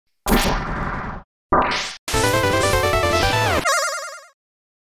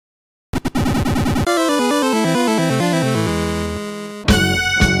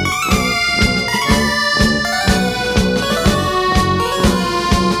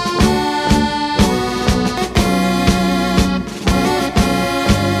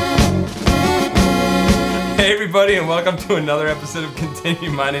Chromelodeon, welcome to another episode of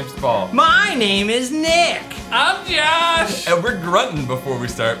Continue. My name's Paul. My name is Nick. I'm Josh. And we're grunting before we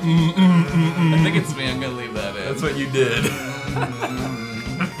start. I think it's me. I'm gonna leave that in. That's what you did.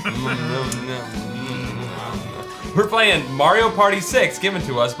 We're playing Mario Party 6, given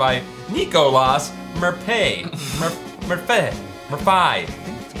to us by Nicolas Murphy. Murphy.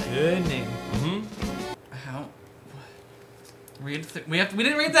 Good name. How? We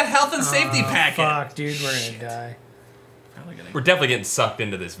didn't read the health and safety packet. Fuck, dude, we're gonna die. We're definitely getting sucked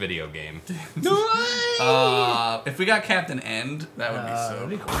into this video game. If we got Captain End, that would be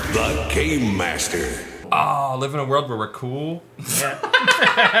so cool. The Game Master. Oh, live in a world where we're cool. Yeah.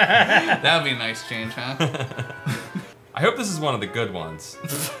 That would be a nice change, huh? I hope this is one of the good ones.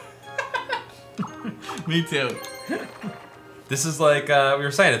 Me too. This is like, we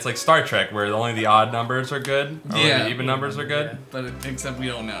were saying, it's like Star Trek, where only the odd numbers are good. Or Yeah. the even numbers are good. Yeah. But except we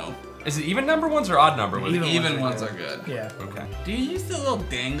don't know. Is it even number ones or odd number ones? Even ones are good. Yeah. Okay. Do you use the little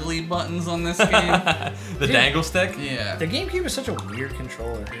dangly buttons on this game? The dangle stick? Yeah. The GameCube is such a weird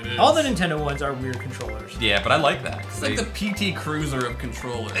controller. It is. All the Nintendo ones are weird controllers. Yeah, but I like that. It's like the PT Cruiser of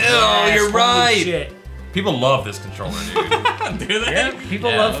controllers. Oh, you're Holy right. Shit. People love this controller, dude. Do they? Yeah, people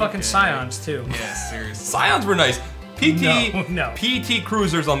Yeah, ldon't fucking okay. Scions too. Yeah, seriously. Scions were nice. No. PT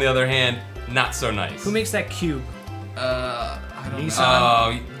Cruisers, on the other hand, not so nice. Who makes that cube? I don't know.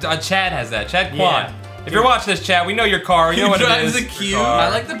 Nissan? Oh, Chad has that. Chad Quan. Yeah. If you're watching this, Chad, we know your car. You know what it drives is. a cube. Your car. I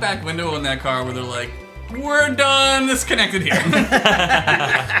like the back window on that car where they're like, "We're done. Disconnected here."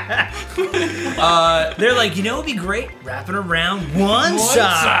 They're like, you know what'd be great? Wrapping around one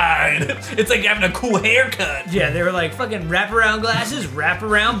side. It's like having a cool haircut. Yeah, they were like, fucking wrap around glasses, wrap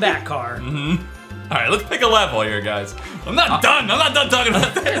around back car. All right, let's pick a level here, guys. I'm not done. I'm not done talking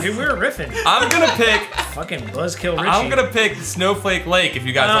about this. Dude, we were riffing. I'm gonna pick. Fucking Buzzkill Ritchey. I'm gonna pick Snowflake Lake. If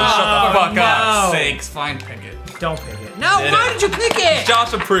you guys will shut the fuck up. no. Sakes, fine, pick it. Don't pick it. No, why did you pick it?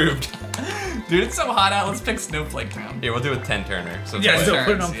 Josh approved. Dude, it's so hot out. Let's pick Snowflake Town. Here, we'll do a 10 turner. So it's Yeah, like- still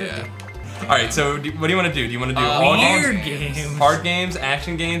put it turns, on 50. yeah. All right. So what do you want to do? Do you want to do all Weird games, games. hard games,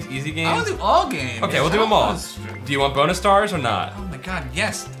 action games, easy games? I want to do all games. Okay, we'll do them all. Do you want bonus stars or not? Oh my god,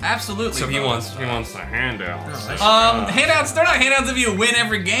 yes, absolutely. So he bonus wants stars. the handouts. Handouts, they're not handouts if you win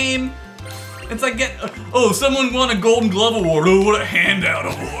every game. It's like someone won a Golden Glove Award. Oh, what a handout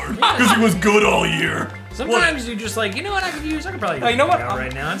award. Because he was good all year. Sometimes you're just like, you know what I could use? I could probably use you know what? that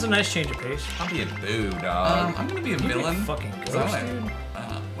right now. It's a nice change of pace. I'm being boo, dog. I'm gonna be a You villain. be fucking Is that ghost, what dude.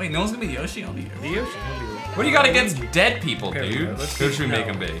 wait, no one's gonna be Yoshi? I'll be Yoshi. The Yoshi. What do you got against dead people, Okay, dude? let's Who do- should we make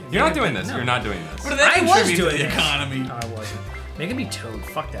no. him be? You're not doing this. No. You're not doing this. What did that I was contribute doing to the this. economy? No, I wasn't. Make him be Toad.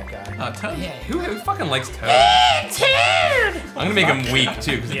 Fuck that guy. Toad? Yeah. Who fucking likes Toad? Toad! I'm gonna make him weak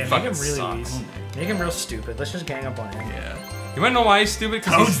too, because Yeah, it make fucking him really sucks. weak. Make him real stupid. Let's just gang up on him. Yeah. You wanna know why he's stupid?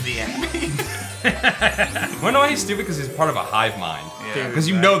 Toad's the enemy. You wanna know why he's stupid? Because he's part of a hive mind. Yeah. Because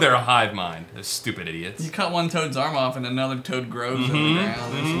you know they're a hive mind. Those stupid idiots. You cut one Toad's arm off and another Toad grows in the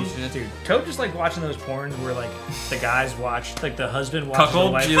ground or some shit. Dude, Toad just like watching those porns where like the guys watch, like the husband watches the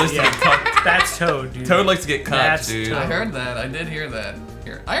Cuckold? wife. You listen to cuck- That's Toad, dude. Toad likes to get cut, That's dude. I heard that. I did hear that.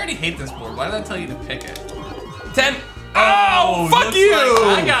 Here, I already hate this board. Why did I tell you to pick it? 10. Oh, fuck looks you!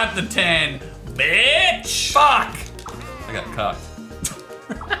 like I got the 10, bitch. Fuck! I got cucked.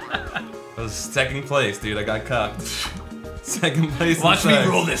 That was second place, dude. I got cucked. Second place. in Watch me sex.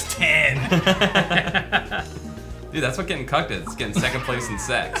 roll this 10. Dude, that's what getting cucked is. It's getting second place in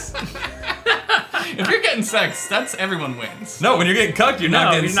sex. If you're getting sex, that's everyone wins. No, when you're getting cucked, you're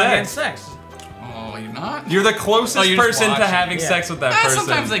not getting you're not getting sex. sex. Oh, you're not? You're the closest Oh, you're just person to watching. having Yeah. sex with that person.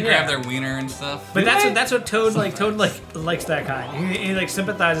 Sometimes they grab Yeah. their wiener and stuff. But Do that's they? what Toad like. Toad like likes that kind. He like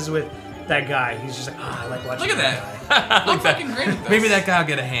sympathizes with that guy. He's just like, I like watching. Look at that. that. Guy. I'm fucking great at this. Maybe that guy will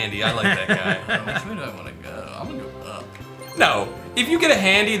get a handy. I like that guy. Which way do I want to go? I'm gonna go up. No, if you get a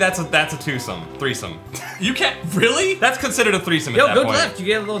handy, that's a threesome. You can't really? That's considered a threesome Yo, at that good point. left. You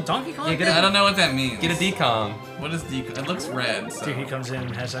get a little Donkey Kong. Yeah, get thing? I don't know what that means. Get a decom. What is decon? It looks red. So. Dude, he comes in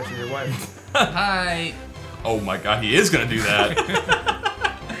and has sex with your wife. Hi. Oh my god, he is gonna do that.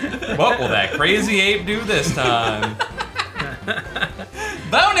 What will that crazy ape do this time?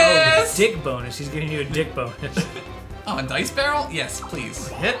 Bonus! Dick bonus. He's giving you a dick bonus. Oh, a dice barrel? Yes, please.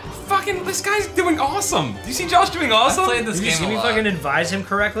 Hit. Fucking, this guy's doing awesome. Do you see Josh doing awesome? I played this Did you game see a me lot. fucking advise him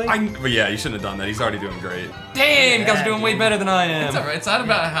correctly? But yeah, you shouldn't have done that. He's already doing great. Damn, you guys are doing way dude. better than I am. It's alright. It's not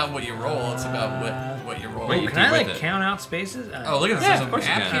about what you roll. It's about what you roll. What you Can I do with like it. count out spaces? Oh, look at this. Yeah, There's of a course you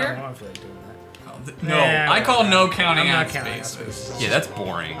map can. I here. don't feel like doing that. Oh, no, Nah, I call no counting I'm not out counting out spaces. spaces. Yeah, that's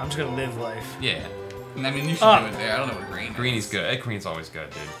boring. I'm just gonna live life. Yeah. I mean, you should Up. do it there. I don't know what green is. Greenie's good. Green's always good,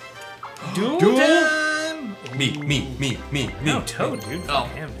 dude. Duel Duel? time! Me. No, Toad, dude. Oh.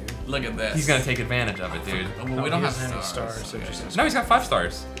 Fuck him, dude. Look at this. He's gonna take advantage of it, dude. Oh, well, we don't have He doesn't stars. so just No, he's got 5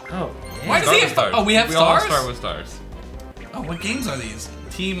 stars. Oh, Why does he have Stars. Oh, we have We all stars? start with stars. Oh, what games are these?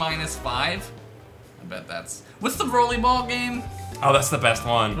 T-5? I bet that's... What's the volleyball game? Oh, that's the best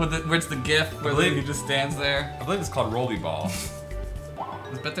one. Where it's the GIF where believe- he just stands there? I believe it's called Rolly Ball.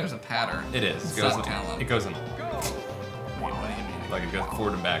 I bet there's a pattern. It is. It's It goes not in, talent. it goes in, Wait, what do you mean? like it goes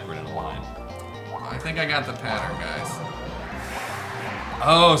forward and backward in a line. I think I got the pattern, guys.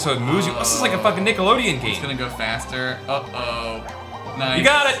 Oh, so it moves you. This is like a fucking Nickelodeon It's game. gonna go faster. Uh-oh. Nice. You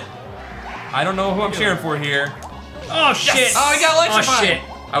got it. I don't know who I'm cheering for here. Oh shit! Oh, he got electrified.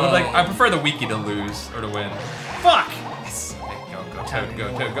 Oh shit! I prefer the Wiki to lose or to win. Fuck! Yes. Okay, go Toad,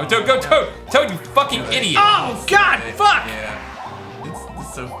 go Toad, go Toad, go Toad! Toad, you fucking idiot! Oh god! Fuck! Yeah.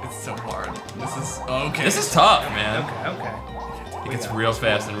 It's so hard. This is okay. This is tough, man. Okay. It gets real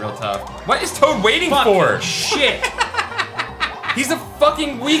fast and real tough. What is Toad waiting Fucking for? shit! He's a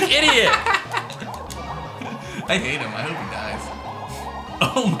fucking weak idiot. I hate him. I hope he dies.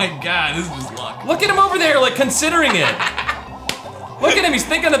 Oh my god, this is just luck. Look at him over there, like considering it. Look at him, he's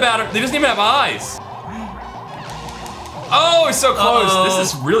thinking about it. He doesn't even have eyes. Oh, he's so close. Uh-oh.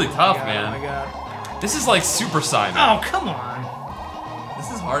 This is really tough, Oh my man. god. This is like Super Simon. Oh, come on.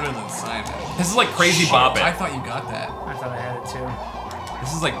 This is harder than Simon. This is like Crazy Bop I It. thought you got that. I thought I had it too.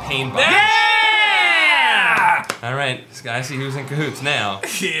 This is like Pain Bop It. Yeah! All right, I see who's in cahoots now.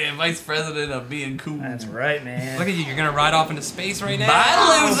 Yeah, vice president of being cool. That's right, man. Look at you, you're gonna ride off into space right now.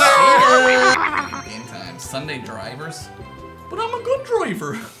 Bye, loser! Game time. Sunday drivers? But I'm a good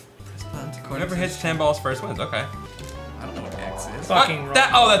driver. Whoever hits 10 balls first wins, okay. I don't know what X is. Fucking What?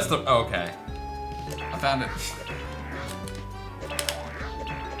 That, oh, that's the, oh, okay. I found it.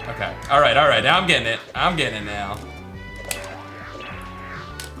 Okay, all right, now I'm getting it. I'm getting it now.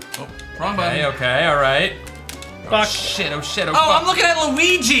 Oh, wrong button. Okay, all right. Fuck. Shit, oh shit, oh Oh, fuck. I'm looking at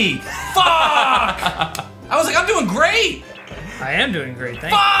Luigi! Fuck! I was like, I'm doing great! I am doing great,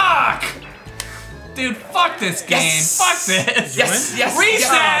 thank Fuck! Dude, fuck this game. Yes. Fuck this. Yes, yes,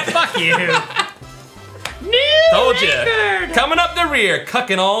 Reset! you. Fuck you. Told you. Coming up the rear,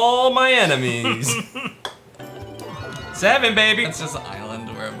 cucking all my enemies. 7, baby. It's just an island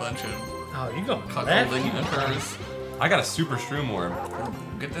where a bunch of Oh, you going left? cuckolding occurs. I got a super shroom orb.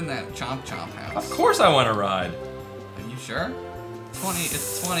 Get in that chomp chomp house. Of course I want to ride. Are you sure? 20,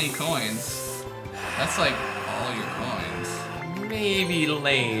 it's 20 coins. That's like all your coins. Maybe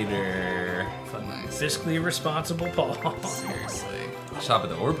later. Nice. Fiscally responsible Paul. Seriously. Shop at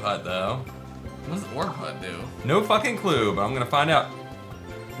the orb hut though. What does the orb hut do? No fucking clue, but I'm gonna find out.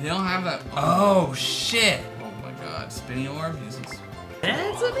 You don't have that. Oh shit. Oh my god. Spinny orb? Jesus.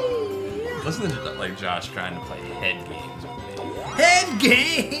 That's a me. Listen to like Josh trying to play head games with me. Head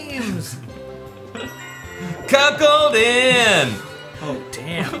games. Cuckold in. Oh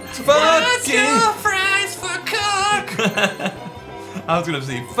damn. Fucking. fries for cook? I was gonna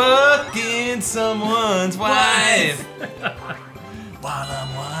say fucking someone's wife. While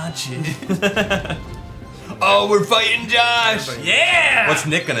I'm watching. Oh, we're fighting Josh. Yeah! What's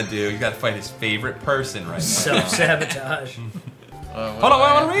Nick gonna do? He's gotta fight his favorite person right now. Self-sabotage. Hold on,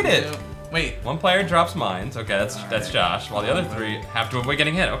 I wanna read it. Wait. One player drops mines. Okay, that's Alright. Josh. While the other 3 have to avoid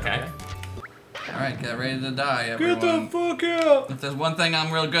getting hit. Okay. Alright, get ready to die, everyone. fuck out. If there's one thing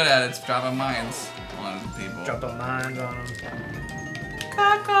I'm real good at, it's dropping mines on people. Drop a mind on him.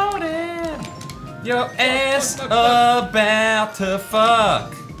 Cuckold in. Your ass about to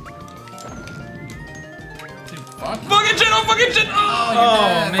fuck. Dude, fuck. Fucking shit! Oh, fucking shit! Oh,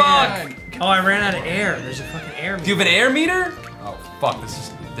 Oh, dead. man. Fuck. Oh, I ran out of air. There's a fucking air. do you have an air meter? Oh fuck!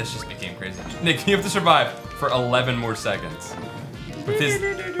 This just became crazy. Nick, you have to survive for 11 more seconds.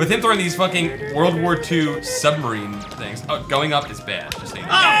 With him throwing these fucking World War II submarine things. Oh, going up is bad. Just saying.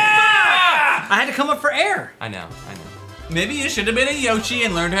 I had to come up for air. I know. Maybe you should have been a Yoshi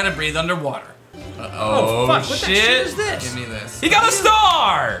and learned how to breathe underwater. Oh, fuck! What the shit is Give this? me this. He got a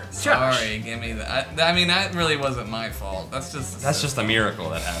star! Sorry, give me that. I mean, that really wasn't my fault. That's just a miracle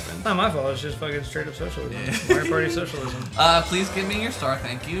that happened. Not my fault. It's just fucking straight up socialism. Yeah. Mario Party socialism. Please give me your star,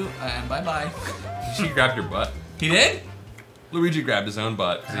 thank you, and bye-bye. She grabbed your butt. He did? Luigi grabbed his own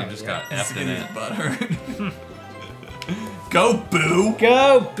butt because he just got He's effed in getting it. his butt hurt. Go, boo!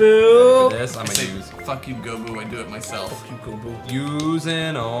 Go, boo! For this, I'm Say, gonna use fuck you, go, boo, I do it myself. You go, boo. use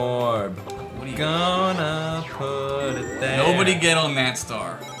an orb. What are you Gonna put it there. Nobody get on that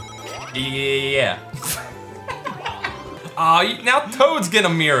star. Yeah. Oh, now Toad's getting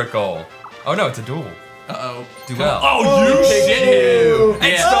a miracle. Oh no, it's a duel. Uh-oh. Do well. Oh, you shit you!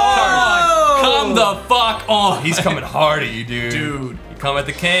 Hey, Yeah, star! come the fuck on! He's coming hard at you, dude. Dude. You come at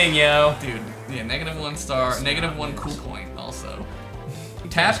the king, yo. Dude, yeah, -1 star, -1 cool point also.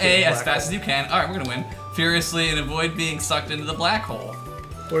 Tap A as Black fast hole. as you can. All right, we're gonna win. Furiously and avoid being sucked into the black hole.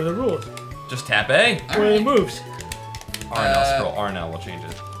 What are the rules? Just tap A. What are the moves? R now scroll. R now will change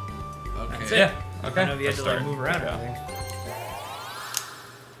it. Okay. That's it. Yeah. I Okay. don't know if you had Let's to like start. move around or Yeah. anything.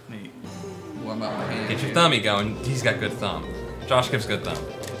 Neat. Warm up my hand. Get your here. thummy going. He's got good thumb. Josh gives good thumb.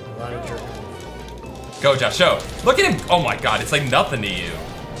 A lot of jerking. Go, Josh. Show. Look at him. Oh my God. It's like nothing to you.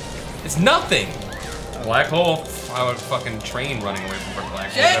 It's nothing. Black hole. I would fucking train running away from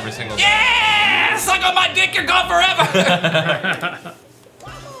black holes every single day. Yeah! Suck on my dick, you're gone forever!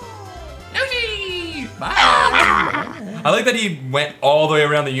 Yoshi! Bye! I like that he went all the way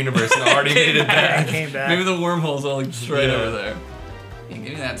around the universe and already made it I back. came back. Maybe the wormhole's all like straight Yeah. over there. Yeah, give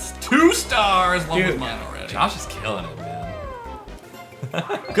me that 2 stars, one Dude. was mine already. Josh is killing it,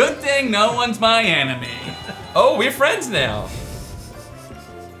 man. Good thing no one's my enemy. Oh, we're friends now.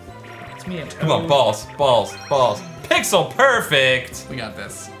 It's me and Come on, balls, balls, balls. Pixel perfect. We got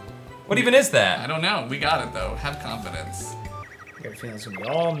this. What even is I that? don't know. We got it though. Have confidence. I got a feeling it's gonna be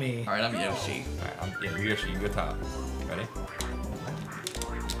all me. Alright, I'm Yoshi. Alright, yeah, Yoshi, you go top. Ready?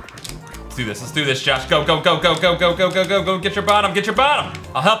 Let's do this. Let's do this, Josh. Go, go, go, go, go, go, go, go, go, go. Get your bottom. Get your bottom.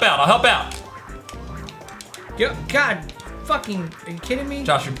 I'll help out. I'll help out. Yo, God, fucking, are you kidding me?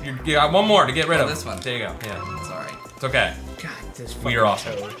 Josh, you got one more to get rid Oh, of. this one. There you go. Yeah, It's alright. it's okay. God, this We fucking are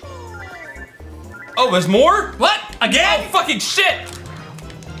awesome. toad. Oh, there's more? What? Oh, Again? fucking shit!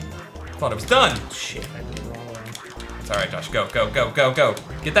 Thought it was done. Shit, I did the wrong way. It's all right, Josh. Go, go, go, go, go.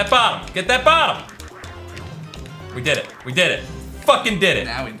 Get that bottom. Get that bottom. We did it. We did it. Fucking did it.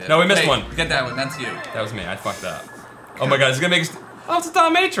 Now we did. No, we missed Wait, one. Get that one. That's you. That was me. I fucked up. Oh my God, it's gonna make us. Oh, it's a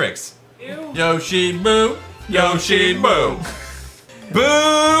dominatrix. Ew. Yoshi boo. Yoshi, boo.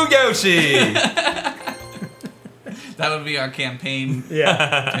 Boo, Yoshi. That would be our campaign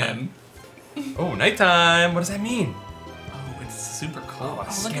Yeah. pin. Oh, nighttime. What does that mean? Oh, it's super cold. Oh, look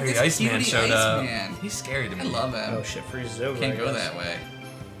at scary this Iceman cutie showed up. Iceman. He's scary to I me. love him. Oh shit, freezes over. Can't I go guess. that way.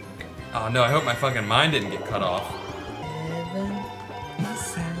 Oh no, I hope my fucking mind didn't get cut off.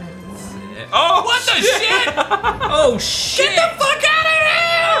 Oh, What the shit? Oh shit! Get the fuck out of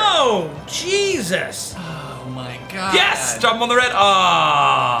here! Oh Jesus! Oh my god. yes! Jump on the red.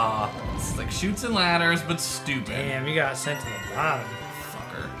 Ah. It's like shoots and ladders, but stupid. Damn, you got sent to the bottom.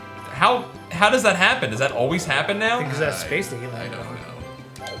 Fucker. How does that happen? Does that always happen now? Because that space that he I landed don't on. know.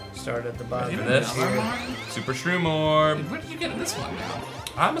 Start at the bottom. For this. Super Shroom Orb. Where did you get this one now?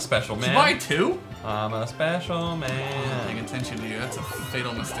 I'm a special Did you buy man. 2? I'm a special Paying man. attention to you. That's a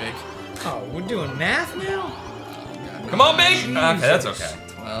fatal mistake. Oh, we're doing math now? Come on, big. Okay, that's okay.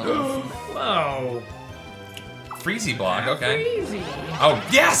 12. Whoa. Freezy block. Okay. Crazy. Oh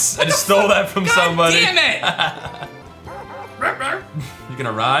yes! I just stole that from somebody. Damn it! You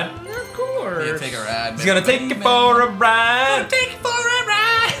gonna ride? Of course. Yeah, take a ride. He's gonna take you for a ride. Take you for a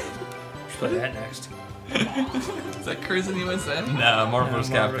ride. Let's play that next. Is that Cruising USA? No, Marvel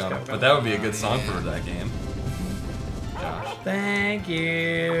vs. Marvel vs. Capcom. Capcom. But that would be a good song for that game. Josh. Thank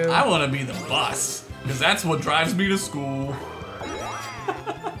you. I want to be the bus, because that's what drives me to school.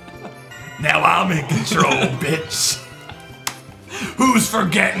 Now I'm in control, bitch. Who's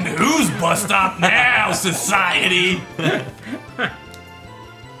forgetting whose bus stop now, society?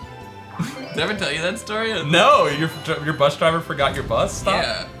 Did I ever tell you that story? No, your bus driver forgot your bus stop?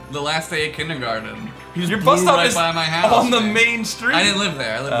 Yeah, the last day of kindergarten. Your bus blew stop right is by my house, on the man. main street? I didn't live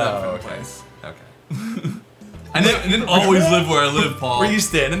there. I lived in a Oh, different okay. place. Okay. I didn't always live where I live, Paul. Were you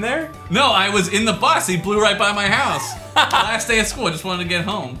standing there? No, I was in the bus. He blew right by my house. Last day of school. I just wanted to get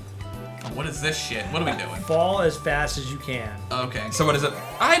home. Oh, what is this shit? What are we doing? Fall as fast as you can. Okay. So what is it?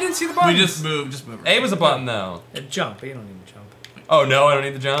 I didn't see the button. We just move. Just move. A was a button though. Jump, but you don't need to jump. Oh no, I don't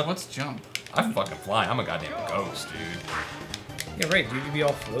need the jump. What's jump? I fucking fly. I'm a goddamn ghost, dude. Yeah, right, dude, you'd be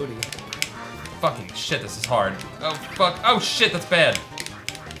all floaty. Fucking shit, this is hard. Oh fuck. Oh shit, that's bad.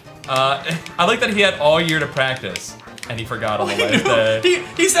 I like that he had all year to practice, and he forgot on the last day.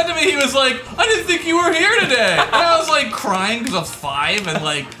 He said to me, he was like, I didn't think you were here today. And I was like crying because I was 5 and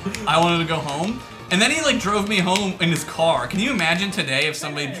like I wanted to go home. And then he like drove me home in his car. Can you imagine today if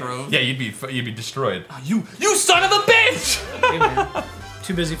somebody drove? Yeah, you'd be destroyed. Oh, you son of a bitch! Hey, man.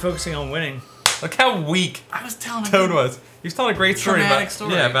 Too busy focusing on winning. Look how weak I was telling him. Toad was. He was telling a great story Traumatic about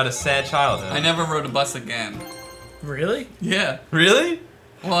story. yeah about a sad childhood. I never rode a bus again. Really? Yeah. Really?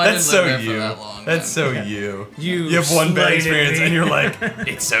 Well, I That's didn't so live there you. for that long. That's man. so you. You have one bad slighted experience me. and you're like,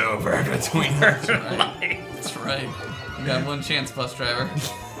 it's over between us. That's right. You got one chance, bus driver.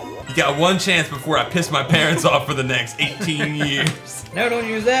 You got one chance before I piss my parents off for the next 18 years. No, don't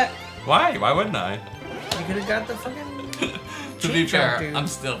use that. Why? Why wouldn't I? You could have got the fucking. To be fair, dude. I'm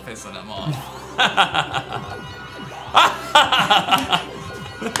still pissing him off.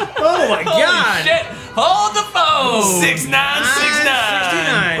 Oh my god! Holy shit! Hold the phone!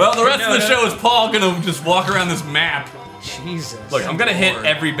 6969. Well, the rest of the show is Paul gonna just walk around this map. Jesus. Look, I'm gonna hit Lord.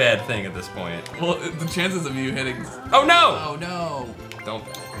 every bad thing at this point. Well, the chances of you hitting... Oh no! Oh no. Don't.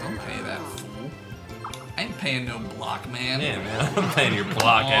 Don't pay that fool. I ain't paying no block, man. Yeah, man. I'm playing your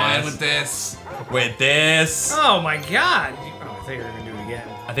block Come on ass. with this. With this. Oh my god! Oh, I thought you were gonna do it again.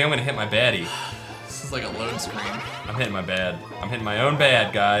 I think I'm gonna hit my baddie. This is like a load screen. I'm hitting my bad. I'm hitting my own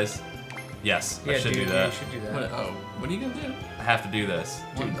bad, guys. Yes, Yeah, I should dude, do that. you should do that. What are you gonna do? I have to do this.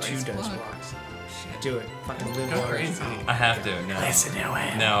 One Dude, 2 dice dice block. blocks. Do it. Fucking live Go large. crazy. I have to. No. Listen to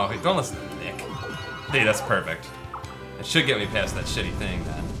it. No, don't listen to Nick. Dude, that's perfect. It should get me past that shitty thing,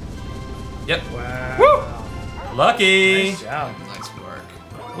 then. Yep. Wow. Woo! Lucky. Nice job. Nice work.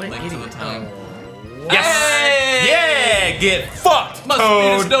 What an Link to the idiot. time. Yes. Hey! Yeah. Get fucked. Must be a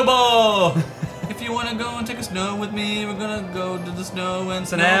Toad. snowball! If you wanna go and take a snow with me, we're gonna go to the snow and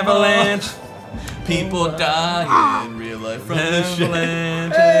It's an avalanche. People die in real life from the shit.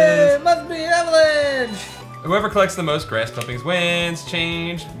 Avalanches. Hey, it must be avalanche. Whoever collects the most grass clippings wins.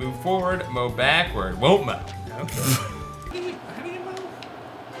 Change. Move forward. Mow backward. Won't mow. Okay. How do you mow?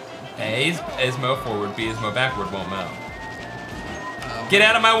 A is mow forward. B is mow backward. Won't mow. Get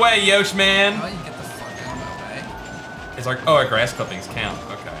out of my way, Yosh man. How do you get the fuck out of my way? It's like, oh, our grass clippings count.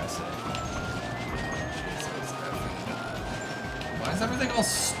 Okay, I see. Why is everything all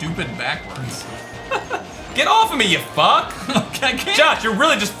stupid backwards? Get off of me, you fuck! Okay, I can't. Josh, you're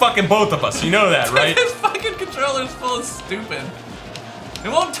really just fucking both of us. You know that, right? This fucking controller's full of stupid. It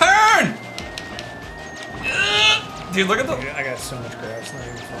won't turn! Dude, look at the... I got so much grass, not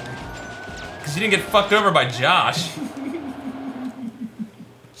even funny. Because you didn't get fucked over by Josh.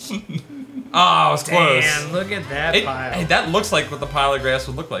 Oh, it was close. Damn, look at that pile. Hey, that looks like what the pile of grass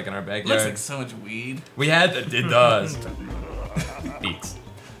would look like in our It backyard. looks like so much weed. We had... It does. Beats.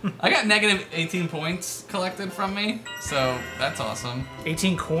 I got negative 18 points collected from me, so that's awesome.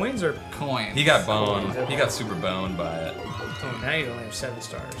 18 coins or... Coins. He got boned. He got super boned by it. Oh, now you only have 7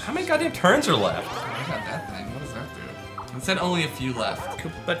 stars. How many goddamn turns are left? I got that thing. What does that do? It said only a few left.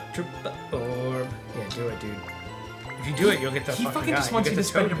 Koopa Troopa Orb. Yeah, do it, dude. If you do it, you'll get the He fucking fucking guy. just wants you get to the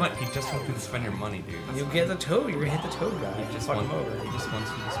spend toad your guy. money. He just wants you to spend your money, dude. You'll get the toad. You're gonna hit the toad guy. He just Fuck wants him over. He just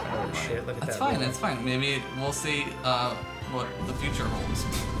wants you to spend your Oh money. shit! Look at That's that. fine, that's fine. Maybe we'll see what the future holds.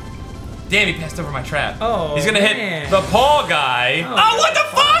 Damn, he passed over my trap. Oh, He's gonna man. hit the Paul guy. Oh, what the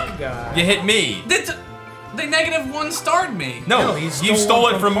fuck? Guy. You hit me. They negative 1 starred me. No, No, he you stole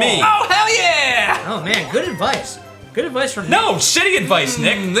it from me. Oh, hell yeah! Oh man, good advice. Good advice from No, shitty advice,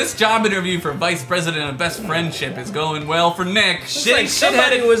 Nick. This job interview for vice president of best friendship is going well for Nick. It's like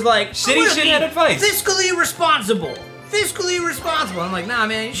somebody shitheaded- was like, shitty "I wanna shithead be advice." Fiscally responsible. Fiscally responsible. I'm like, nah,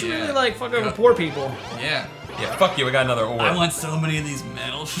 man. You should Yeah. really like fuck over Yeah. poor people, Yeah. Yeah, fuck you. I got another orb. I want so many of these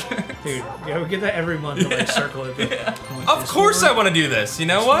metal shirts. dude. Yeah, we get that every month to like circle it. Of course I want to do this. You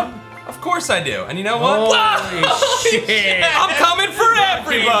know what? Of course I do. And you know what? Holy shit! I'm coming for Big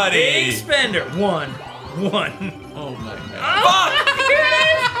everybody. spender. One. Oh my god.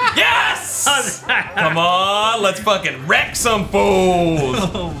 Fuck. Yes. Come on, let's fucking wreck some fools.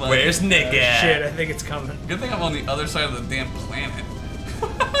 Oh my Where's Nick at? Shit, I think it's coming. Good thing I'm on the other side of the damn planet.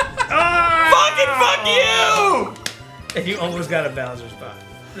 Fucking fuck you! If you almost got a Bowser spot,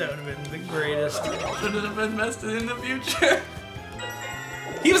 that would have been the greatest. Should have been invested in the future.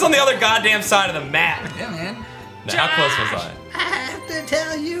 He was on the other goddamn side of the map. Yeah, man. Now, how close was I? I have to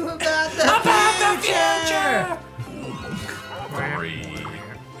tell you about the future. 3.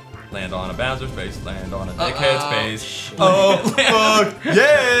 Land on a Bowser space. Land on a dickhead space. Shit. Oh fuck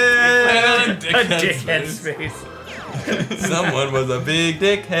yeah! A dickhead space. Someone was a big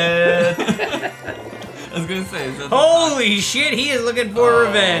dickhead. I was gonna say, is that Holy shit, he is looking for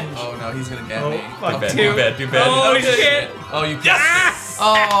revenge. Oh no, he's gonna get Oh, me. fuck. Okay. Too bad, too bad. Oh, Okay. shit. Oh, you. Yes!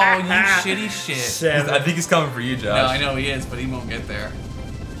 Oh, you shitty shit. I 7. think he's coming for you, Josh. No, I know he is, but he won't get there.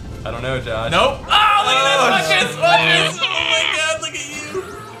 I don't know, Josh. Nope. Oh, look at Oh, this. shit. Watch this. Watch this. Oh my god, look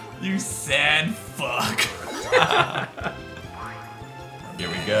at you. You sad fuck. Here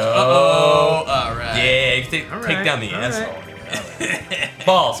we go. Oh, alright. Yeah, take Alright, down the alright. asshole.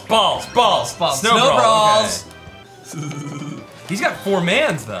 Balls. Snow Snowballs. Okay. He's got 4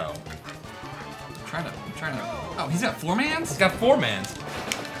 mans though. I'm trying to. Oh, he's got 4 mans? He's got 4 mans.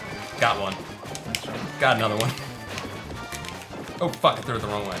 Got one. Got another one. Oh fuck! I threw it the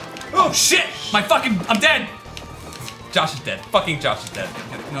wrong way. Oh shit! I'm dead. Josh is dead. Fucking Josh is dead.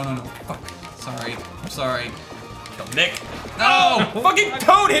 No. Fuck. Sorry. I'm sorry. Kill Nick. No. Fucking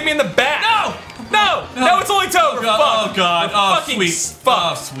Toad hit me in the back. No, it's only Toad. Oh god. Fuck. Oh god. Oh Fucking sweet.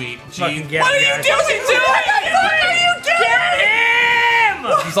 fuck. Oh sweet. Fucking Gee. get What are him, you guys. doing? What are you doing? Get him!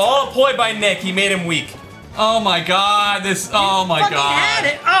 What This is all a ploy by Nick. He made him weak. Oh my god, this. Oh my Fucking god. had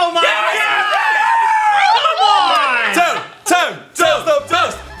it. Oh my god! Come on!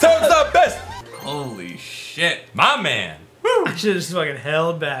 Toad's the best. Holy shit. My man. I should have just fucking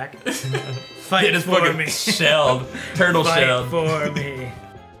held back. Fight It is for fucking me. shelled. Turtle Fight shelled. for me.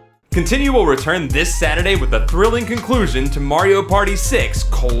 Continue will return this Saturday with a thrilling conclusion to Mario Party 6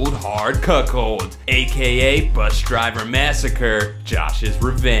 Cold Hard Cuckold, aka Bus Driver Massacre, Josh's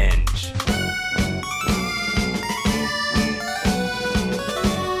Revenge.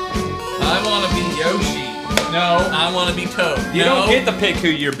 I want to be Yoshi. No, I want to be Toad. You don't get to pick who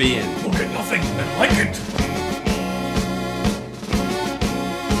you're being. Look at nothing and like it.